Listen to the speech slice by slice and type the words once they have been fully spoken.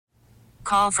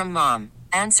call from mom.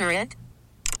 Answer it.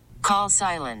 Call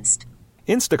silenced.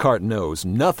 Instacart knows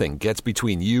nothing gets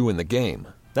between you and the game.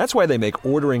 That's why they make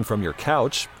ordering from your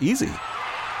couch easy.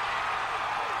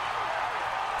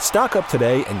 Stock up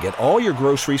today and get all your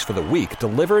groceries for the week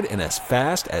delivered in as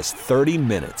fast as 30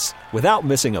 minutes without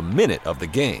missing a minute of the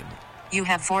game. You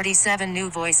have 47 new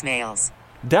voicemails.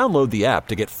 Download the app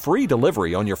to get free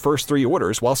delivery on your first 3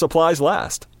 orders while supplies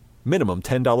last. Minimum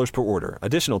 $10 per order.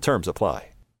 Additional terms apply.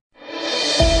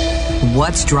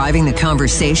 What's driving the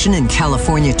conversation in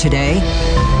California today?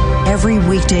 Every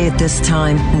weekday at this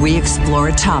time, we explore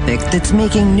a topic that's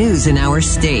making news in our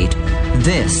state.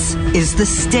 This is the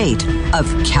state of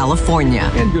California.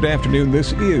 And good afternoon.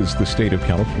 This is the state of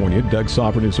California. Doug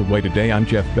Sovereign is away today. I'm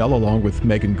Jeff Bell along with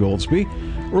Megan Goldsby.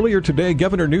 Earlier today,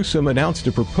 Governor Newsom announced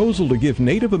a proposal to give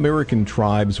Native American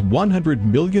tribes $100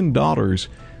 million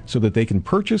so that they can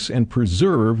purchase and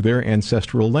preserve their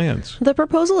ancestral lands. The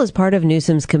proposal is part of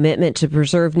Newsom's commitment to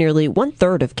preserve nearly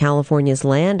 1/3 of California's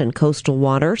land and coastal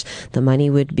waters. The money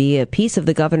would be a piece of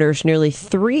the governor's nearly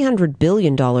 $300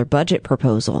 billion budget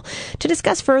proposal. To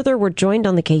discuss further, we're joined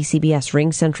on the KCBS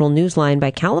Ring Central Newsline by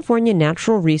California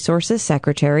Natural Resources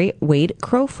Secretary Wade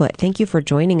Crowfoot. Thank you for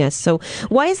joining us. So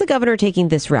why is the governor taking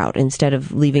this route instead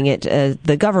of leaving it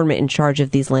the government in charge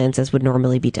of these lands as would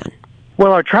normally be done?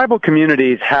 Well, our tribal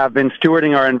communities have been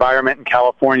stewarding our environment in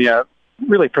California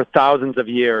really for thousands of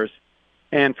years.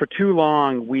 And for too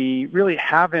long, we really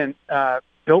haven't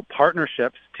built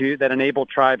partnerships that enable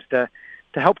tribes to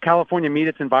help California meet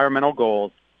its environmental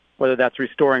goals, whether that's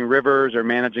restoring rivers or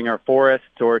managing our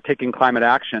forests or taking climate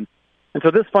action. And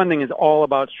so this funding is all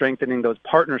about strengthening those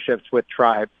partnerships with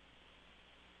tribes.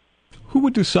 Who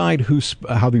would decide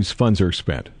how these funds are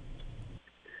spent?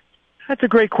 That's a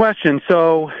great question.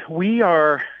 So we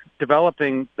are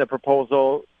developing the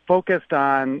proposal focused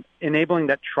on enabling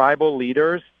that tribal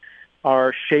leaders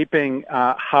are shaping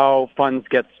how funds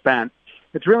get spent.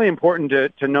 It's really important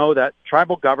to know that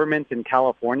tribal governments in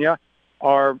California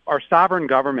are sovereign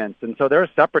governments, and so they're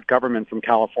a separate government from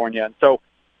California. And so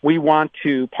we want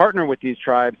to partner with these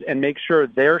tribes and make sure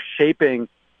they're shaping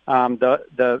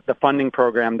the funding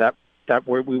program that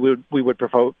we would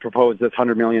propose this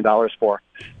 $100 million for.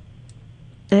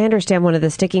 I understand one of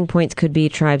the sticking points could be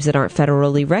tribes that aren't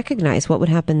federally recognized. What would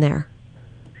happen there?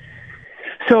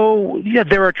 So, yeah,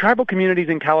 there are tribal communities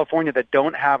in California that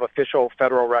don't have official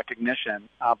federal recognition,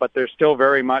 but there's still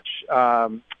very much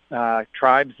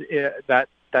tribes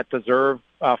that deserve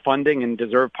funding and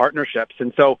deserve partnerships.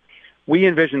 And so we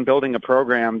envision building a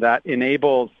program that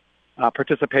enables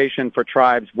participation for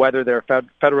tribes, whether they're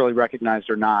federally recognized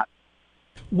or not.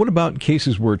 What about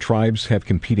cases where tribes have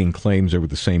competing claims over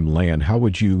the same land? How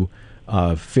would you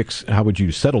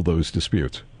settle those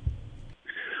disputes?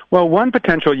 Well, one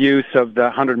potential use of the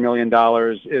 $100 million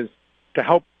is to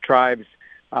help tribes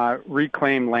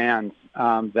reclaim lands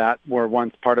that were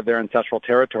once part of their ancestral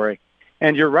territory.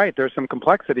 And you're right, there's some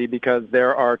complexity because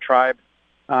there are tribes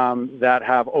that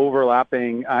have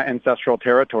overlapping ancestral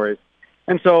territories.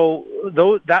 And so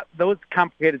those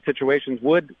complicated situations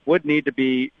would need to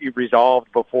be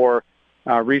resolved before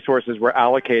resources were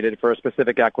allocated for a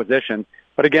specific acquisition.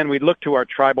 But again, we look to our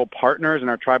tribal partners and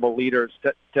our tribal leaders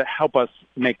to help us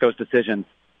make those decisions.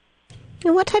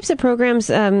 And what types of programs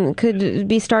could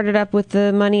be started up with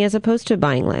the money as opposed to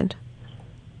buying land?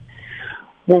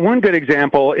 Well, one good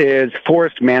example is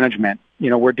forest management. You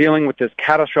know, we're dealing with this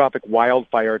catastrophic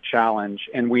wildfire challenge,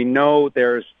 and we know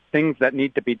there's things that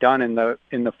need to be done in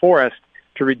the forest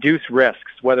to reduce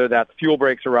risks, whether that's fuel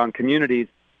breaks around communities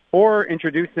or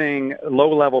introducing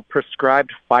low-level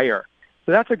prescribed fire.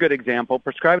 So that's a good example.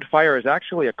 Prescribed fire is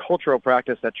actually a cultural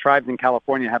practice that tribes in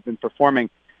California have been performing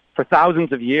for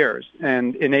thousands of years,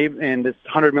 and this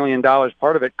 $100 million,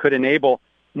 part of it could enable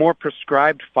more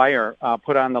prescribed fire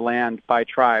put on the land by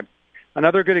tribes.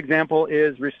 Another good example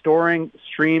is restoring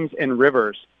streams and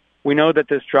rivers. We know that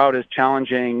this drought is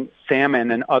challenging salmon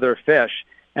and other fish,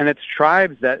 and it's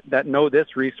tribes that know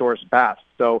this resource best.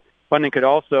 So funding could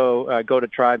also go to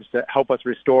tribes to help us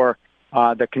restore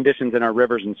the conditions in our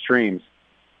rivers and streams.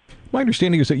 My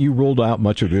understanding is that you rolled out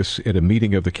much of this at a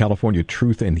meeting of the California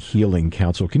Truth and Healing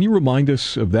Council. Can you remind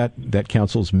us of that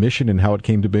council's mission and how it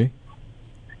came to be?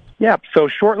 Yeah, so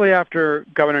shortly after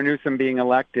Governor Newsom being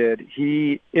elected,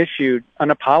 he issued an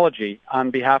apology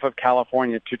on behalf of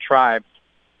California to tribes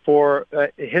for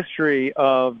a history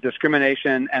of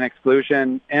discrimination and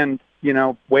exclusion and,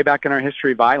 way back in our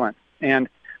history, violence. And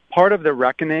part of the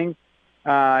reckoning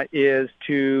is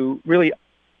to really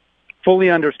fully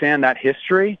understand that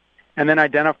history and then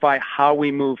identify how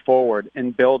we move forward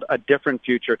and build a different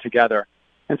future together.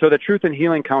 And so the Truth and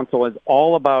Healing Council is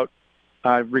all about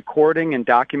recording and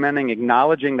documenting,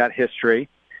 acknowledging that history,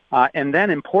 and then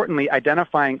importantly,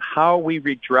 identifying how we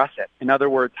redress it. In other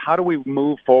words, how do we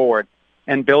move forward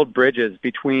and build bridges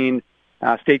between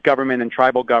state government and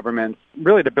tribal governments,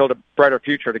 really to build a brighter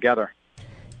future together.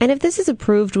 And if this is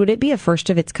approved, would it be a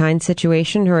first-of-its-kind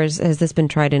situation, or has this been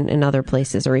tried in other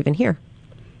places or even here?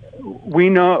 We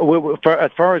know,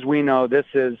 as far as we know, this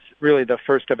is really the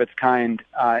first of its kind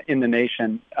in the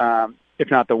nation,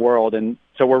 if not the world. And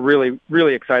so we're really,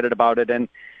 really excited about it. And,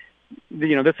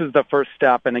 this is the first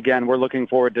step. And again, we're looking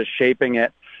forward to shaping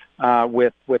it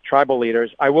with tribal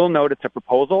leaders. I will note it's a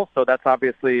proposal, so that's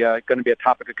obviously going to be a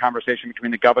topic of conversation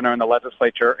between the governor and the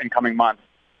legislature in coming months.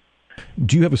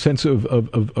 Do you have a sense of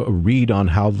a read on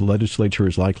how the legislature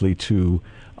is likely to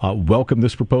welcome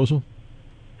this proposal?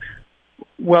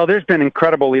 Well, there's been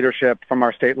incredible leadership from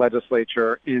our state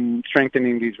legislature in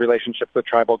strengthening these relationships with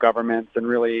tribal governments and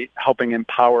really helping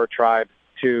empower tribes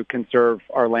to conserve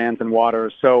our lands and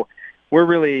waters. So we're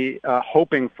really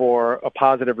hoping for a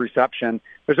positive reception.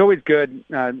 There's always good,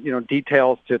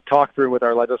 details to talk through with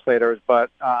our legislators,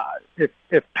 but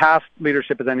if past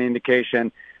leadership is any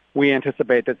indication, we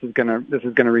anticipate this is going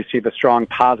to receive a strong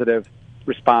positive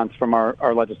response from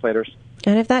our legislators.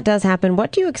 And if that does happen,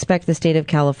 what do you expect the state of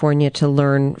California to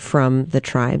learn from the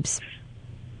tribes?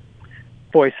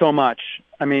 Boy, so much.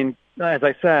 I mean, as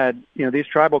I said, these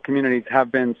tribal communities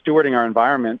have been stewarding our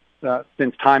environment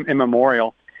since time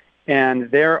immemorial. And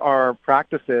there are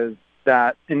practices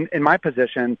that, in my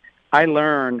position, I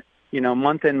learn,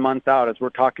 month in, month out as we're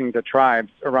talking to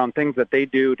tribes around things that they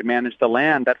do to manage the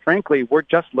land that, frankly, we're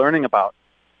just learning about.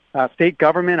 State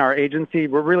government, our agency,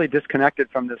 we're really disconnected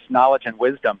from this knowledge and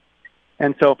wisdom.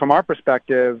 And so from our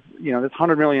perspective, this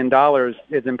 $100 million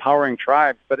is empowering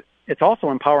tribes, but it's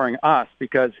also empowering us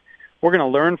because we're going to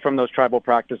learn from those tribal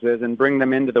practices and bring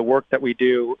them into the work that we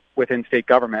do within state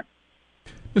government.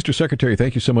 Mr. Secretary,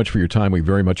 thank you so much for your time. We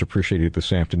very much appreciate it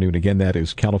this afternoon. Again, that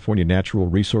is California Natural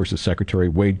Resources Secretary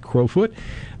Wade Crowfoot.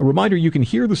 A reminder, you can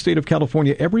hear the State of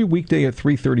California every weekday at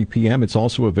 3:30 p.m. It's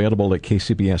also available at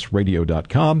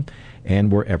KCBSRadio.com and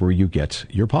wherever you get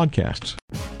your podcasts.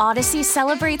 Odyssey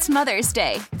celebrates Mother's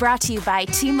Day, brought to you by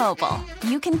T-Mobile.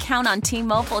 You can count on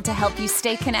T-Mobile to help you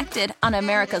stay connected on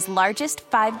America's largest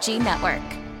 5G network.